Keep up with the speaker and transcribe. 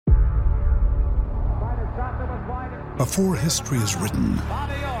Before history is written,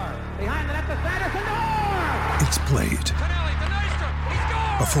 it's played.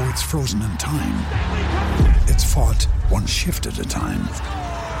 Before it's frozen in time, it's fought one shift at a time.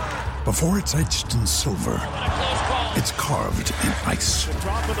 Before it's etched in silver, it's carved in ice.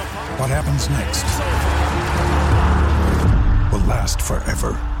 What happens next will last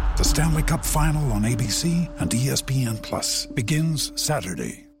forever. The Stanley Cup Final on ABC and ESPN Plus begins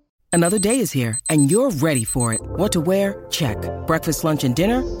Saturday. Another day is here, and you're ready for it. What to wear? Check. Breakfast, lunch, and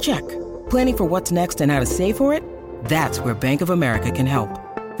dinner? Check. Planning for what's next and how to save for it? That's where Bank of America can help.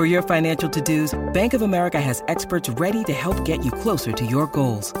 For your financial to-dos, Bank of America has experts ready to help get you closer to your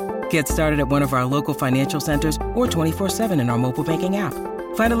goals. Get started at one of our local financial centers or 24/7 in our mobile banking app.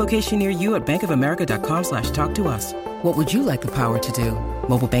 Find a location near you at bankofamerica.com/talktous. What would you like the power to do?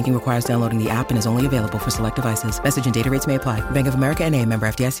 Mobile banking requires downloading the app and is only available for select devices. Message and data rates may apply. Bank of America NA, member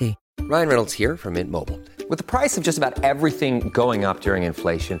FDIC. Ryan Reynolds here from Mint Mobile. With the price of just about everything going up during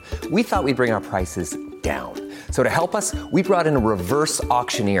inflation, we thought we'd bring our prices down. So to help us, we brought in a reverse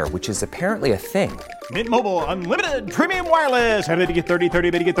auctioneer, which is apparently a thing. Mint Mobile Unlimited Premium Wireless. How to get 30,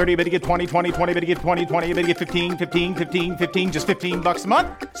 30, bit to get 30, bit to get 20, 20, 20, bit to get 20, 20, bit to get 15, 15, 15, 15, just $15 a month?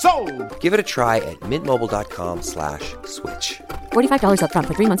 Sold! Give it a try at mintmobile.com/switch. $45 up front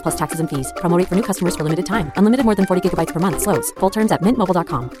for 3 months plus taxes and fees. Promo rate for new customers for limited time. Unlimited more than 40 gigabytes per month. Slows full terms at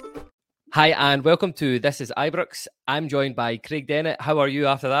mintmobile.com. Hi, and welcome to This is Ibrox. I'm joined by Craig Dennett. How are you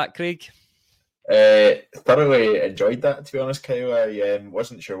after that, Craig? Thoroughly enjoyed that, to be honest, Kyle. I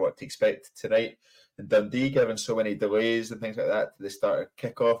wasn't sure what to expect tonight in Dundee, given so many delays and things like that to the start of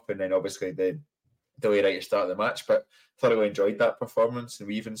kickoff, and then obviously the delay right at the start of the match. But thoroughly enjoyed that performance, and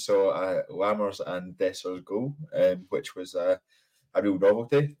we even saw Lammers and Desser's goal, which was a real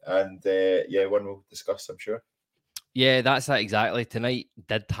novelty. And one we'll discuss, I'm sure. Yeah, that's that exactly. Tonight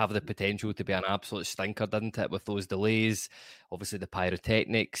did have the potential to be an absolute stinker, didn't it, with those delays, obviously the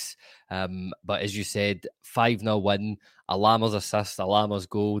pyrotechnics. But as you said, 5-0 win, a Lammers assist, a Lammers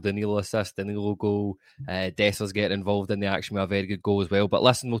goal, Danilo assist, Danilo goal, Dessers getting involved in the action with a very good goal as well. But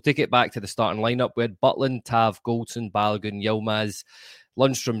listen, we'll take it back to the starting lineup. We had Butland, Tav, Goldson, Balogun, Yilmaz,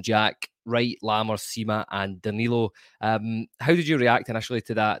 Lundstrom, Jack, Wright, Lammers, Sima, and Danilo. How did you react initially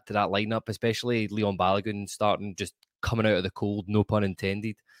to that lineup, especially Leon Balogun starting, just coming out of the cold, no pun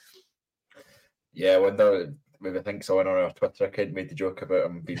intended? Yeah, I wonder, maybe I think someone on our Twitter account made the joke about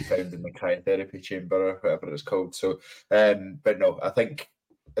him being found in the cryotherapy chamber or whatever it was called. So, but no, I think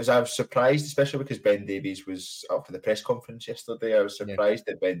I was surprised, especially because Ben Davies was up for the press conference yesterday. I was surprised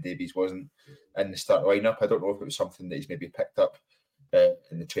that Ben Davies wasn't in the start lineup. I don't know if it was something that he's maybe picked up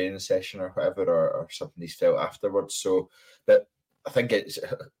in the training session or whatever, or something he's felt afterwards. So, but I think it's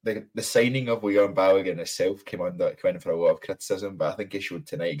the signing of Leon Balogun itself came in for a lot of criticism, but I think he showed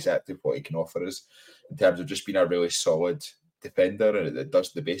tonight exactly what he can offer us in terms of just being a really solid defender and it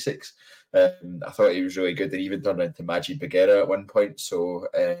does the basics. I thought he was really good, and even turned into Maggi Bagheera at one point. So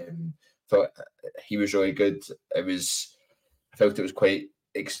thought he was really good. I felt it was quite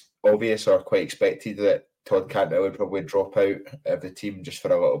obvious or quite expected that Todd Cantwell would probably drop out of the team just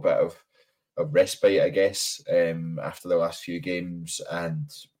for a little bit of respite, I guess, after the last few games.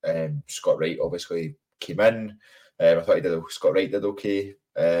 And Scott Wright obviously came in. I thought Scott Wright did okay.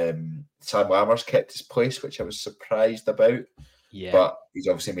 Sam Lammers kept his place, which I was surprised about. Yeah. But he's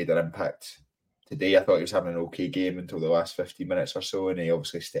obviously made an impact today. I thought he was having an okay game until the last 15 minutes or so, and he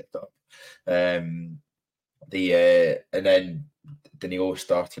obviously stepped up. And then Danilo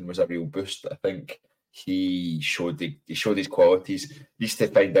starting was a real boost. I think he showed his qualities. He used to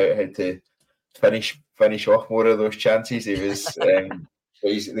find out how to finish off more of those chances. He was.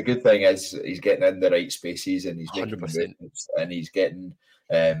 The good thing is he's getting in the right spaces and he's making movements, and he's getting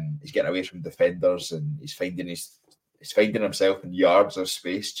away from defenders, and he's finding himself in yards of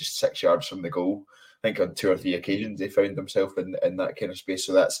space, just 6 yards from the goal. I think on 2 or 3 occasions he found himself in that kind of space.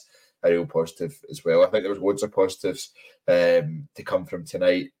 So that's a real positive as well. I think there was loads of positives to come from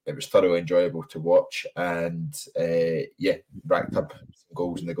tonight. It was thoroughly enjoyable to watch, and racked up some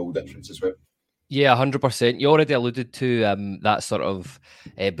goals and the goal difference as well. Yeah, 100%. You already alluded to that sort of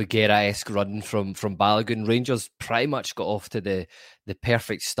Bagheera-esque run from Balogun. Rangers pretty much got off to the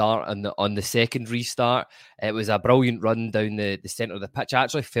perfect start on the second restart. It was a brilliant run down the centre of the pitch. I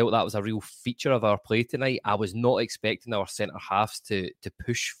actually felt that was a real feature of our play tonight. I was not expecting our centre halves to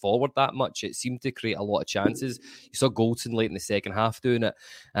push forward that much. It seemed to create a lot of chances. You saw Goldson late in the second half doing it.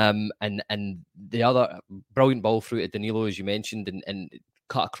 And the other brilliant ball through to Danilo, as you mentioned, and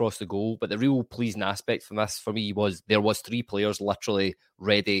cut across the goal. But the real pleasing aspect from this for me was there was 3 players literally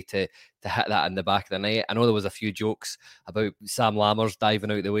ready to hit that in the back of the net. I know there was a few jokes about Sam Lammers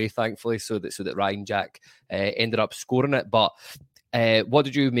diving out the way, thankfully, so that Ryan Jack ended up scoring it. But what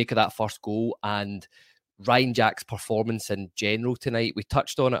did you make of that first goal and Ryan Jack's performance in general tonight? We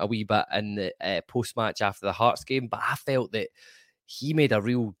touched on it a wee bit in the post-match after the Hearts game, but I felt that he made a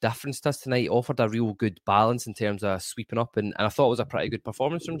real difference to us tonight, offered a real good balance in terms of sweeping up, and I thought it was a pretty good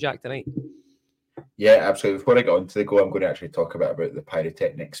performance from Jack tonight. Yeah, absolutely. Before I get on to the goal, I'm going to actually talk about the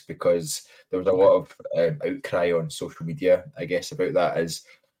pyrotechnics, because there was a lot of outcry on social media, I guess, about that as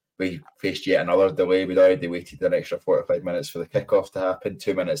we faced yet another delay. We'd already waited an extra 45 minutes for the kickoff to happen,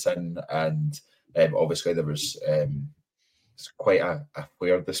 2 minutes in, and obviously there was quite a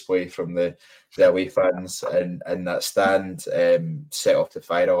flare display from the away fans in that stand, set off the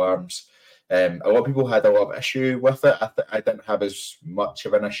fire alarms. A lot of people had a lot of issue with it. I didn't have as much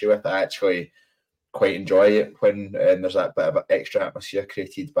of an issue with it. I actually quite enjoy it when there's that bit of extra atmosphere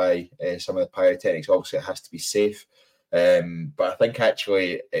created by some of the pyrotechnics. Obviously, it has to be safe. But I think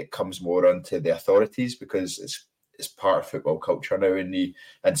actually it comes more onto the authorities, because it's part of football culture now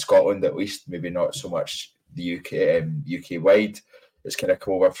in Scotland, at least. Maybe not so much the UK wide. It's kind of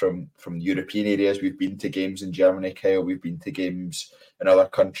come over from European areas. We've been to games in Germany, Kyle. We've been to games in other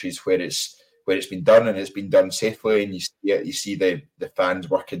countries where it's been done, and it's been done safely, and you see the fans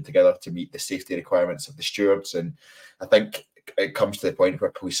working together to meet the safety requirements of the stewards. And I think it comes to the point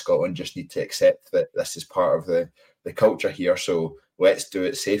where Police Scotland just need to accept that this is part of the culture here. So let's do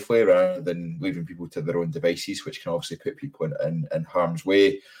it safely rather than leaving people to their own devices, which can obviously put people in harm's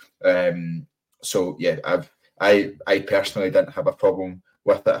way. So yeah, I personally didn't have a problem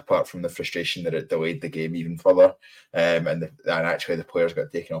with it, apart from the frustration that it delayed the game even further, and actually the players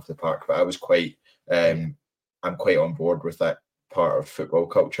got taken off the park. But I was I'm quite on board with that part of football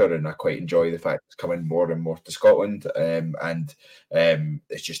culture, and I quite enjoy the fact it's coming more and more to Scotland. It's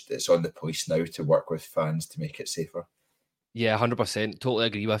on the police now to work with fans to make it safer. Yeah, 100%. Totally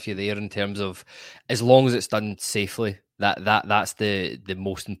agree with you there in terms of, as long as it's done safely, that's the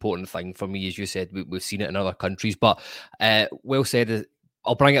most important thing for me. As you said, we've seen it in other countries, but well said.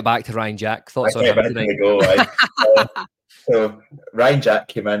 I'll bring it back to Ryan Jack. Thoughts on him tonight? So Ryan Jack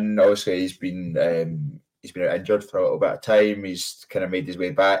came in. Obviously, he's been out injured for a little bit of time. He's kind of made his way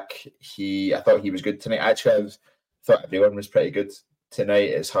back. I thought he was good tonight. Actually, I thought everyone was pretty good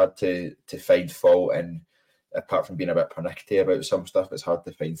tonight. It's hard to find fault, and apart from being a bit pernickety about some stuff, it's hard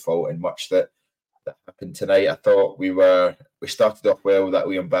to find fault in much that happened tonight. I thought we started off well. That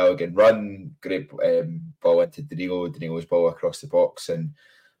Liam Balogun run, great ball into Danilo's ball across the box, and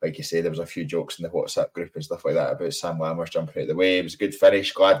like you say, there was a few jokes in the WhatsApp group and stuff like that about Sam Lammers jumping out of the way. It was a good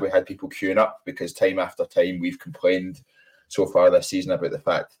finish. Glad we had people queuing up, because time after time we've complained so far this season about the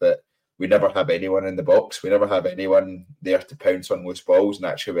fact that we never have anyone in the box. We never have anyone there to pounce on loose balls, and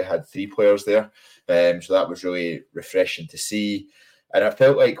actually we had 3 players there. So that was really refreshing to see. And I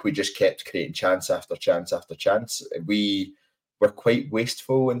felt like we just kept creating chance after chance after chance. We were quite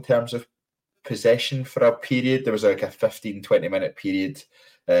wasteful in terms of possession for a period. There was like a 15-20 minute period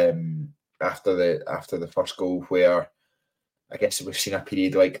after the first goal where I guess we've seen a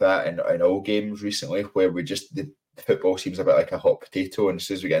period like that in all games recently, where the football seems a bit like a hot potato, and as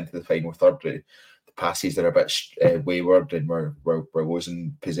soon as we get into the final third, the passes are a bit wayward, and we're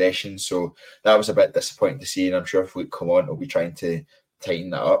losing possession. So that was a bit disappointing to see, and I'm sure if we come on, we'll be trying to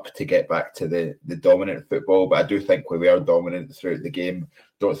tighten that up to get back to the dominant football. But I do think we were dominant throughout the game.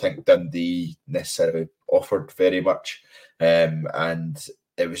 Don't think Dundee necessarily offered very much, and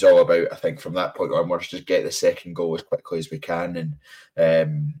it was all about, I think, from that point onwards, just get the second goal as quickly as we can,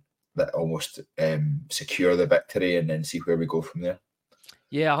 and that almost secure the victory, and then see where we go from there.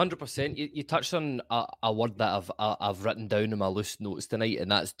 Yeah, 100%. You touched on a word that I've written down in my loose notes tonight, and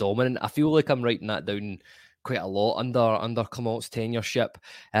that's dominant. I feel like I'm writing that down quite a lot under Clement's tenureship.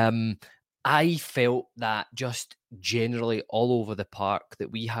 I felt that just generally all over the park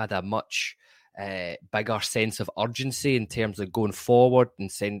that we had a much bigger sense of urgency in terms of going forward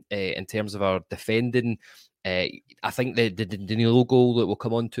and in terms of our defending. I think the Danilo goal that we'll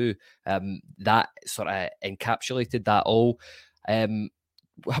come on to, that sort of encapsulated that all.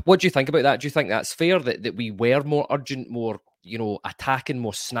 What do you think about that? Do you think that's fair, that we were more urgent, more attacking,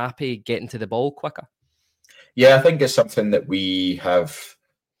 more snappy, getting to the ball quicker? Yeah, I think it's something that we have.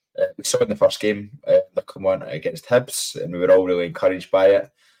 We saw in the first game, the come on against Hibs, and we were all really encouraged by it.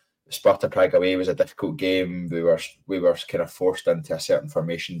 Sparta Prague away was a difficult game. We were kind of forced into a certain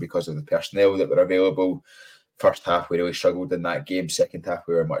formation because of the personnel that were available. first half we really struggled in that game. Second half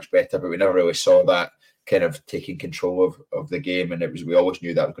we were much better, but we never really saw that kind of taking control of the game, and we always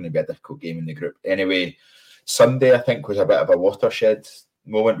knew that was going to be a difficult game in the group. Anyway, Sunday I think was a bit of a watershed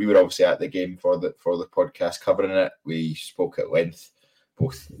moment. We were obviously at the game for the podcast covering it. We spoke at length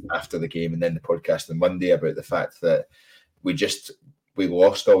both after the game and then the podcast on Monday about the fact that we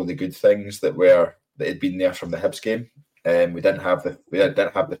lost all the good things that had been there from the Hibs game. We didn't have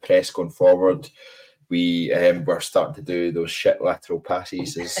the press going forward. We were starting to do those shit lateral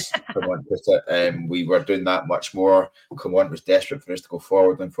passes, as Clement put it. We were doing that much more. Clement was desperate for us to go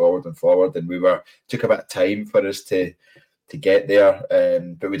forward and forward and forward, and took a bit of time for us to get there.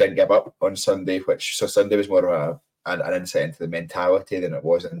 But we didn't give up on Sunday, so Sunday was more of an insight into the mentality than it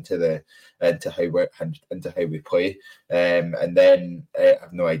was into how we play. And then I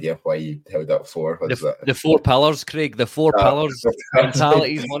have no idea why you held up 4. The 4 pillars, Craig. The 4 pillars.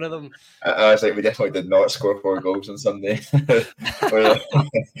 Mentality is one of them. I was like, we definitely did not score 4 goals on Sunday, but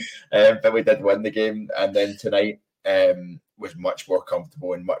we did win the game. And then tonight was much more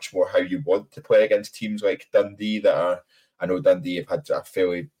comfortable and much more how you want to play against teams like Dundee I know Dundee have had a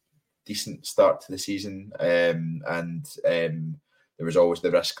fairly decent start to the season, and there was always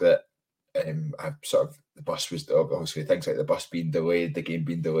the risk that the bus was obviously things like the bus being delayed, the game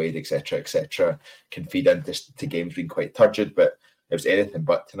being delayed, etc., can feed into games being quite turgid. But it was anything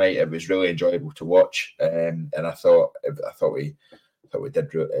but tonight. It was really enjoyable to watch, and I thought we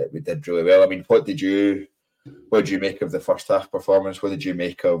did really well. I mean, what did you make of the first half performance? What did you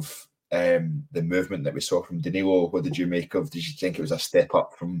make of the movement that we saw from Danilo? What did you make of? Did you think it was a step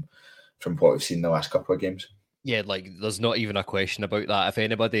up from what we've seen the last couple of games? Yeah, there's not even a question about that. If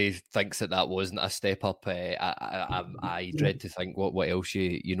anybody thinks that wasn't a step up, I dread to think what else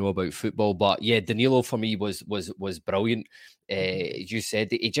you know about football. But yeah, Danilo for me was brilliant. You said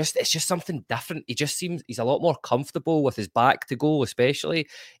it's just something different. He just seems he's a lot more comfortable with his back to goal, especially.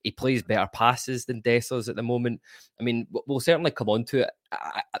 He plays better passes than Dessers at the moment. I mean, we'll certainly come on to it.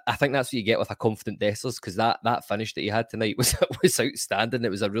 I think that's what you get with a confident Dessers, because that finish that he had tonight was outstanding.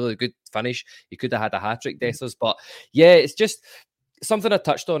 It was a really good finish. He could have had a hat-trick, Dessers. But yeah, it's just something I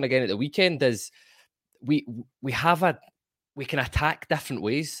touched on again at the weekend is we can attack different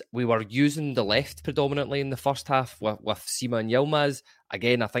ways. We were using the left predominantly in the first half with Sima and Yilmaz.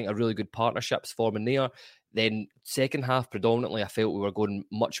 Again, I think a really good partnerships forming there. Then second half predominantly, I felt we were going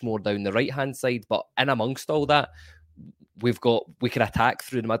much more down the right-hand side. But in amongst all that, we can attack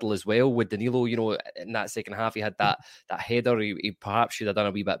through the middle as well with Danilo. You know, in that second half, he had that header. He perhaps should have done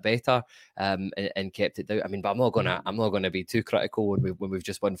a wee bit better and kept it down. I mean, but I'm not gonna be too critical when we've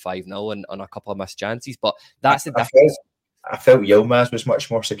just won 5-0 on a couple of missed chances. But that's the difference. I felt Yilmaz was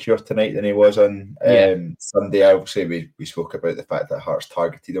much more secure tonight than he was on Sunday. Obviously, we spoke about the fact that Hearts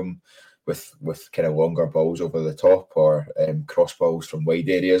targeted him with kind of longer balls over the top or cross balls from wide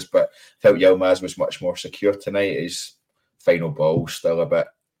areas. But I felt Yilmaz was much more secure tonight. His final ball still a bit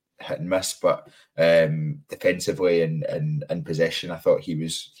hit and miss, but defensively and in possession, I thought he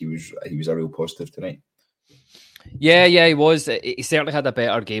was a real positive tonight. Yeah, he was. He certainly had a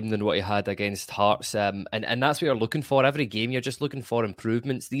better game than what he had against Hearts, and that's what you're looking for. Every game, you're just looking for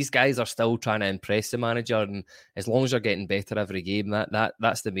improvements. These guys are still trying to impress the manager, and as long as you're getting better every game,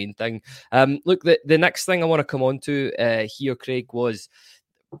 that's the main thing. Look, the next thing I want to come on to here, Craig, was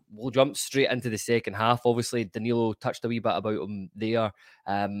we'll jump straight into the second half. Obviously, Danilo touched a wee bit about him there.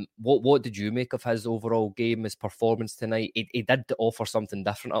 What did you make of his overall game, his performance tonight? He did offer something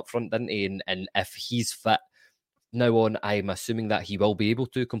different up front, didn't he? And if he's fit now on, I'm assuming that he will be able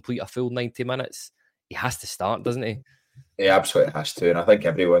to complete a full 90 minutes. He has to start, doesn't he? He absolutely has to, and I think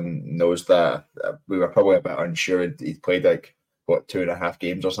everyone knows that. We were probably a bit unsure. He'd played 2.5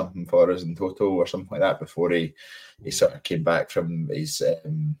 games or something for us in total, or something like that, before he sort of came back from his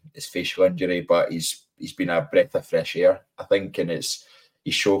facial injury. But he's been a breath of fresh air, I think, and what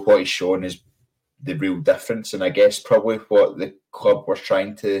he's shown is the real difference. And I guess probably what the club were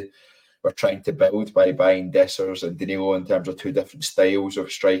trying to build by buying Dessers and Danilo in terms of two different styles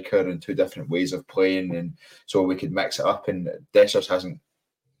of striker and two different ways of playing, and so we could mix it up. And Dessers hasn't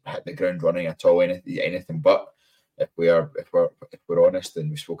hit the ground running at all, anything but. If we're honest, and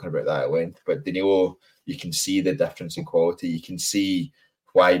we've spoken about that at length. But Danilo, you can see the difference in quality. You can see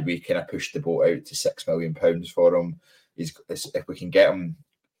why we kind of pushed the boat out to £6 million for him. If we can get him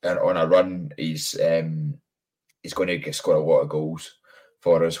on a run, he's going to score a lot of goals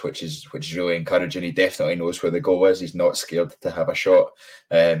for us, which is really encouraging. He definitely knows where the goal is. He's not scared to have a shot.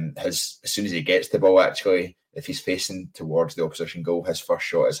 As soon as he gets the ball, actually, if he's facing towards the opposition goal, his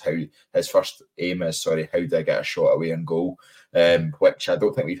first aim is how do I get a shot away on goal, which I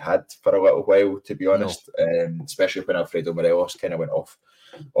don't think we've had for a little while, to be honest. No. Especially when Alfredo Morelos kind of went off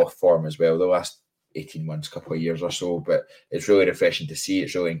form as well the last 18 months, couple of years or so. But it's really refreshing to see.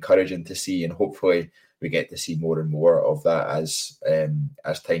 It's really encouraging to see, and hopefully we get to see more and more of that as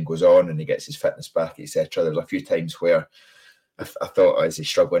time goes on and he gets his fitness back, etc. There's a few times where I thought, is he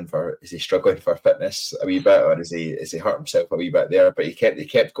struggling for fitness a wee bit, or is he hurt himself a wee bit there? But he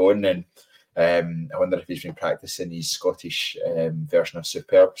kept going, and I wonder if he's been practicing his Scottish version of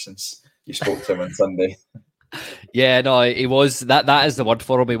superb since you spoke to him on Sunday. Yeah, no, he was. That is the word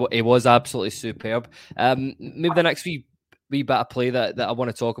for him. He was absolutely superb. Maybe the next wee bit of play that I want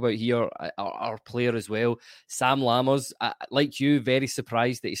to talk about here, our player as well, Sam Lammers. Like you, very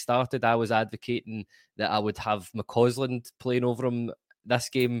surprised that he started. I was advocating that I would have McCausland playing over him this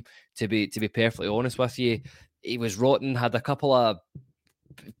game. To be perfectly honest with you, he was rotten. Had a couple of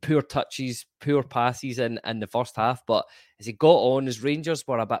poor touches, poor passes in the first half, but as he got on, as Rangers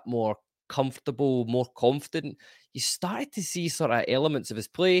were a bit more comfortable, more confident, you started to see sort of elements of his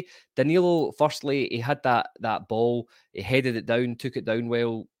play. Danilo, firstly, he had that ball, he headed it down, took it down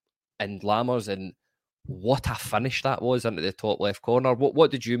well, and Lammers, and what a finish that was into the top left corner.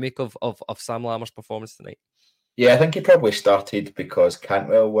 What did you make of Sam Lammers' performance tonight? Yeah, I think he probably started because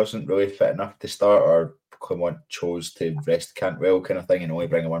Cantwell wasn't really fit enough to start, or Clement chose to rest Cantwell kind of thing and only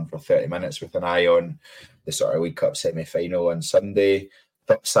bring him on for 30 minutes with an eye on the sort of League Cup semi-final on Sunday.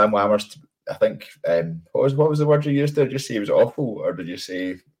 Sam Lammers, I think, what was the word you used there? Did you say he was awful, or did you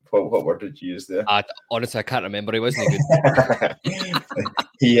say, what word did you use there? Honestly, I can't remember. He wasn't good.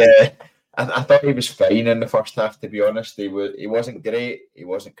 Yeah, I thought he was fine in the first half, to be honest. He wasn't great, he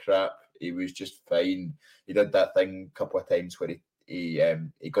wasn't crap, he was just fine. He did that thing a couple of times where he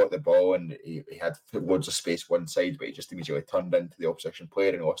got the ball and he had loads of space one side, but he just immediately turned into the opposition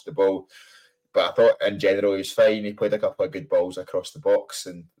player and lost the ball. But I thought in general he was fine. He played a couple of good balls across the box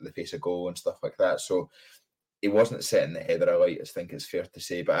and the face of goal and stuff like that. So he wasn't setting the header alight, I think it's fair to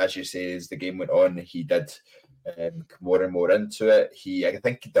say. But as you say, as the game went on, he did more and more into it. I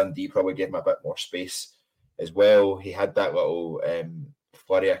think Dundee probably gave him a bit more space as well. He had that little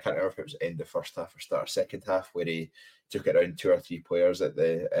flurry, I can't remember if it was end of first half or start of second half, where he took it around 2 or 3 players at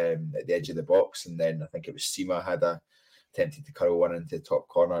the edge of the box. And then I think it was Sima had attempted to curl one into the top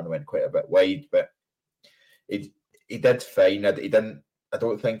corner and went quite a bit wide, but he did fine. I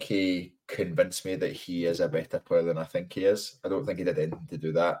don't think he convinced me that he is a better player than I think he is. I don't think he did anything to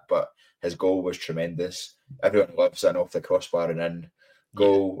do that, but his goal was tremendous. Everyone loves an off the crossbar and in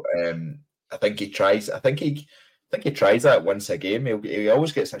goal. I think he tries that once a game. He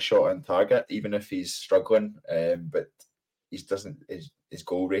always gets a shot on target, even if he's struggling. But his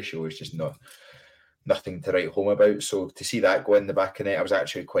goal ratio is just nothing to write home about. So to see that go in the back of net, I was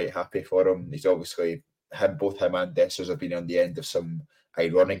actually quite happy for him. He's obviously both him and Dessers have been on the end of some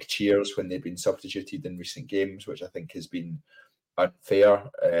ironic cheers when they've been substituted in recent games, which I think has been unfair.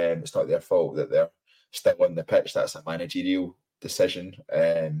 It's not their fault that they're still on the pitch. That's a managerial decision.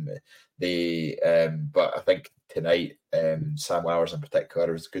 But I think tonight, Sam Lammers in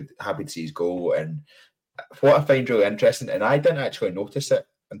particular was good. Happy to see his goal. And what I find really interesting, and I didn't actually notice it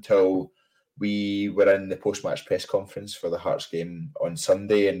until we were in the post-match press conference for the Hearts game on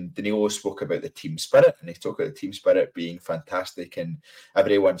Sunday, and Danilo spoke about the team spirit, and he talked about the team spirit being fantastic, and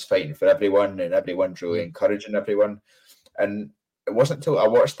everyone's fighting for everyone, and everyone's really encouraging everyone. And it wasn't until I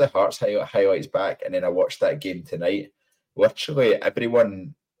watched the Hearts highlights back, and then I watched that game tonight. Literally,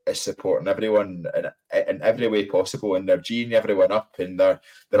 everyone is supporting everyone in every way possible, and they're geeing everyone up, and they're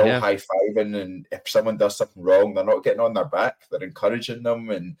all high-fiving, and if someone does something wrong, they're not getting on their back, they're encouraging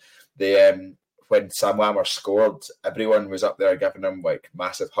them. And they when Sam Lammers scored, everyone was up there giving him like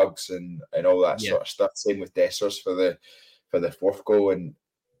massive hugs and all that sort of stuff. Same with Dessers for the fourth goal, and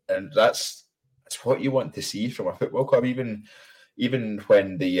that's what you want to see from a football club. Even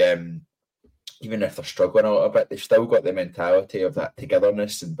when even if they're struggling a little bit, they've still got the mentality of that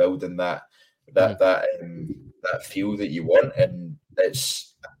togetherness and building that feel that you want. And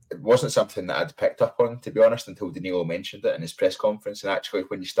it wasn't something that I'd picked up on, to be honest, until Danilo mentioned it in his press conference. And actually,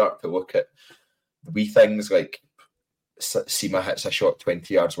 when you start to look at the wee things like Sima hits a shot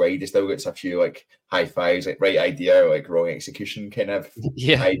 20 yards wide, he still gets a few like high fives, like right idea, like wrong execution kind of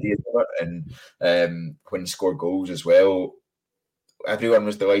ideas of it. And when he scored goals as well, everyone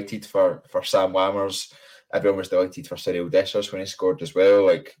was delighted for Sam Lammers. Everyone was delighted for Cyril Dessers when he scored as well.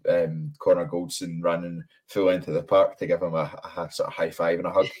 Like Connor Goldson running full into the park to give him a sort of high five and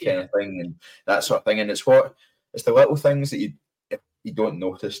a hug kind of thing, and that sort of thing. And it's the little things that you don't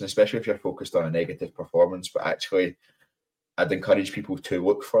notice, and especially if you're focused on a negative performance. But actually, I'd encourage people to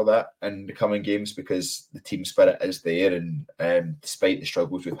look for that in the coming games, because the team spirit is there, and despite the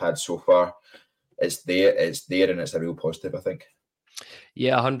struggles we've had so far, it's there, and it's a real positive, I think.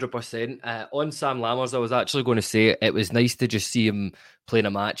 Yeah, 100%. On Sam Lammers, I was actually going to say it was nice to just see him playing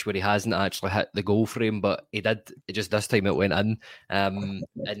a match where he hasn't actually hit the goal frame, but he did. It just this time it went in.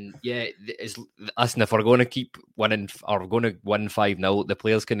 And yeah, listen, if we're going to keep winning or we're going to win 5-0, the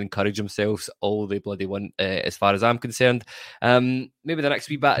players can encourage themselves all they bloody want, as far as I'm concerned. Maybe the next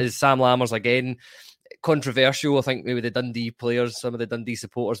wee bit is Sam Lammers again. Controversial. I think maybe the Dundee players, some of the Dundee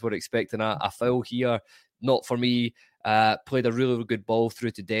supporters were expecting a foul here. Not for me. Played a really, really good ball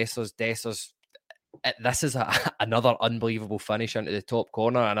through to Dessers. This is another unbelievable finish into the top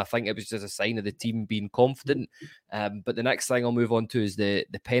corner, and I think it was just a sign of the team being confident. But the next thing I'll move on to is the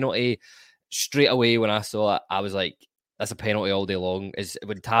penalty. Straight away when I saw it, I was like, that's a penalty all day long. Is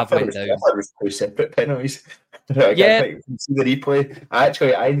when Tav went down. I thought it was two separate penalties. Yeah. See the replay.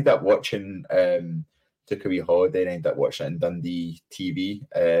 I ended up watching... took a wee holiday and ended up watching it in Dundee TV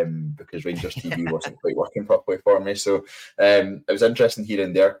because Rangers TV wasn't quite working properly for me. So it was interesting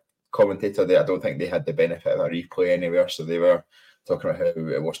hearing their commentator there. I don't think they had the benefit of a replay anywhere, so they were talking about how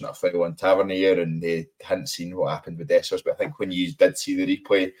it wasn't a foul on Tavernier and they hadn't seen what happened with Dessers. But I think when you did see the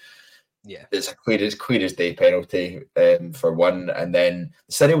replay, yeah, it's a clear as day penalty for one, and then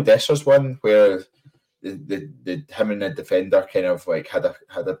the Cyril Dessers one where the him and the defender kind of like had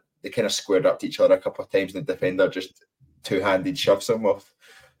a they kind of squared up to each other a couple of times. The defender just two-handed shoves him off.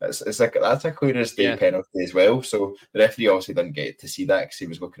 It's like that's a clear as day penalty as well. So the referee obviously didn't get to see that because he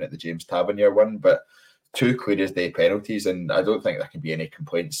was looking at the James Tavernier one, but two clear as day penalties, and I don't think there can be any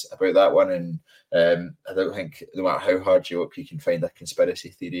complaints about that one. And I don't think no matter how hard you look, you can find a conspiracy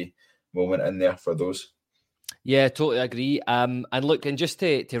theory moment in there for those. Yeah, totally agree. And look, and just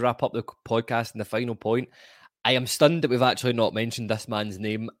to wrap up the podcast and the final point, I am stunned that we've actually not mentioned this man's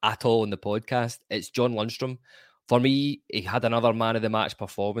name at all in the podcast. It's John Lundstrom. For me, he had another man of the match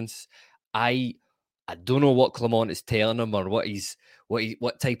performance. I don't know what Clement is telling him or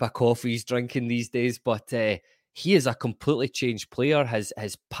what type of coffee he's drinking these days, but he is a completely changed player.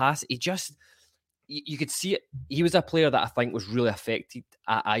 His pass, you could see it. He was a player that I think was really affected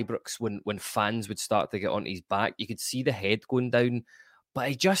at Ibrox when fans would start to get onto his back. You could see the head going down, but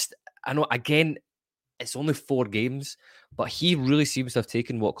I know again, it's only 4 games, but he really seems to have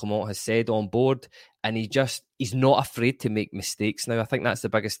taken what Clement has said on board, and he's not afraid to make mistakes now. I think that's the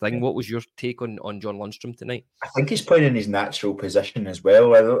biggest thing. What was your take on John Lundstrom tonight? I think he's playing in his natural position as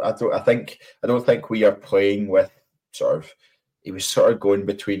well. I don't think we are playing with he was sort of going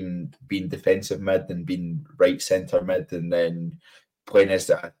between being defensive mid and being right centre mid, and then playing as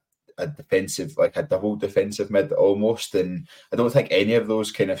a defensive, like a double defensive mid almost. And I don't think any of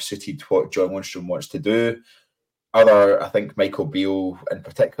those kind of suited what John Lundstrom wants to do. I think Michael Beale in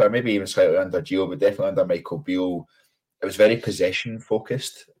particular, maybe even slightly under Gio, but definitely under Michael Beale, it was very possession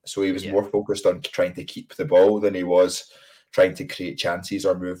focused. So he was more focused on trying to keep the ball than he was trying to create chances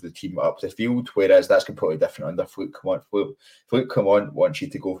or move the team up the field, whereas that's completely different under Flute Clement. Flute Clement wants you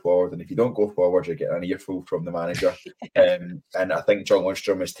to go forward, and if you don't go forward, you're getting an earful from the manager. And I think John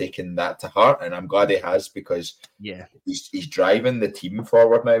Lundstrom has taken that to heart, and I'm glad he has, because he's driving the team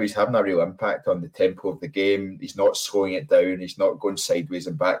forward now. He's having a real impact on the tempo of the game. He's not slowing it down. He's not going sideways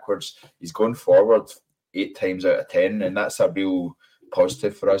and backwards. He's going forward 8 times out of 10, and that's a real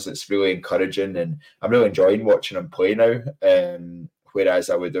positive for us. It's really encouraging, and I'm really enjoying watching him play now, whereas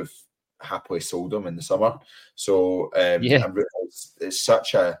I would have happily sold him in the summer. So it's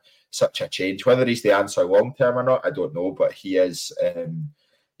such a change. Whether he's the answer long term or not, I don't know, but he is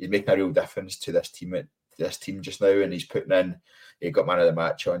he's making a real difference to this team just now, and he got man of the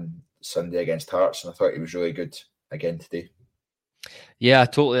match on Sunday against Hearts, and I thought he was really good again today. Yeah, I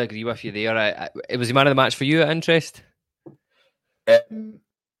totally agree with you there. It was the man of the match for you at Interest? I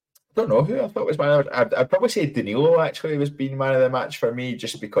don't know who I thought was man of the match. I'd probably say Danilo actually was being man of the match for me,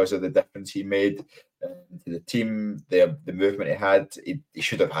 just because of the difference he made to the team, the movement he had. He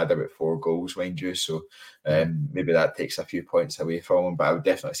should have had about 4 goals, mind you, so maybe that takes a few points away from him, but I would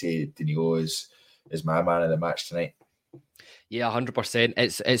definitely say Danilo is my man of the match tonight. Yeah, 100%.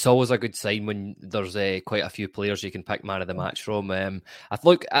 It's always a good sign when there's quite a few players you can pick man of the match from. I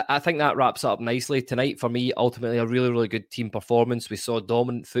think that wraps up nicely tonight for me. Ultimately, a really, really good team performance. We saw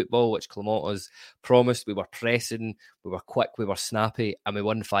dominant football, which Clement has promised. We were pressing, we were quick, we were snappy, and we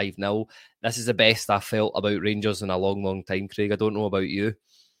won 5-0. This is the best I felt about Rangers in a long, long time, Craig. I don't know about you.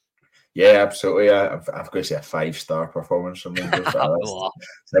 Yeah, absolutely. I'm going to say a 5-star performance from Rangers.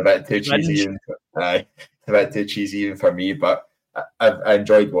 It's a bit too cheesy. It's a bit too cheesy even for me, but I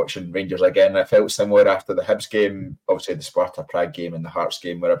enjoyed watching Rangers again. I felt similar after the Hibs game. Obviously, the Sparta Prague game and the Hearts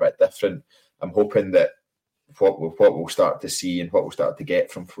game were a bit different. I'm hoping that what we'll start to see and what we'll start to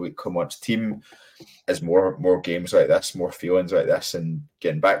get from Philippe Clement's team is more games like this, more feelings like this, and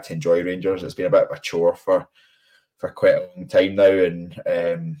getting back to enjoy Rangers. It's been a bit of a chore for quite a long time now, and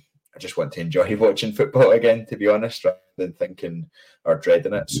I just want to enjoy watching football again, to be honest, rather than thinking or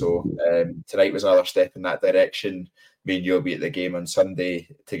dreading it. So tonight was another step in that direction. Me and you will be at the game on Sunday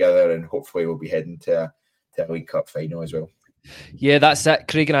together, and hopefully we'll be heading to a League Cup final as well. Yeah, that's it.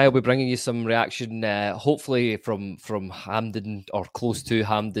 Craig and I will be bringing you some reaction, hopefully from Hampden or close to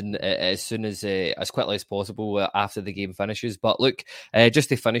Hampden as soon as quickly as possible after the game finishes. But look, just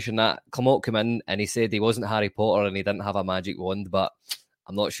to finish on that, Clement came in and he said he wasn't Harry Potter and he didn't have a magic wand, but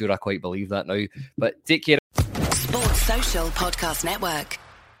I'm not sure I quite believe that now. But take care. Sports Social Podcast Network.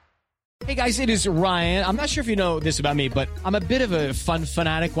 Hey guys, it is Ryan. I'm not sure if you know this about me, but I'm a bit of a fun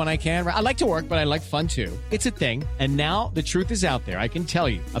fanatic when I can. I like to work, but I like fun too. It's a thing. And now the truth is out there. I can tell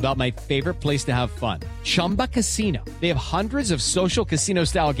you about my favorite place to have fun. Chumba Casino. They have hundreds of social casino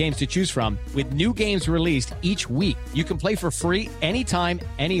style games to choose from with new games released each week. You can play for free anytime,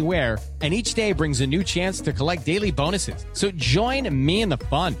 anywhere. And each day brings a new chance to collect daily bonuses. So join me in the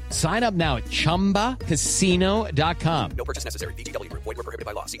fun. Sign up now at ChumbaCasino.com. No purchase necessary. VGW Group. Void where prohibited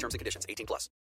by law. See terms and conditions. 18+.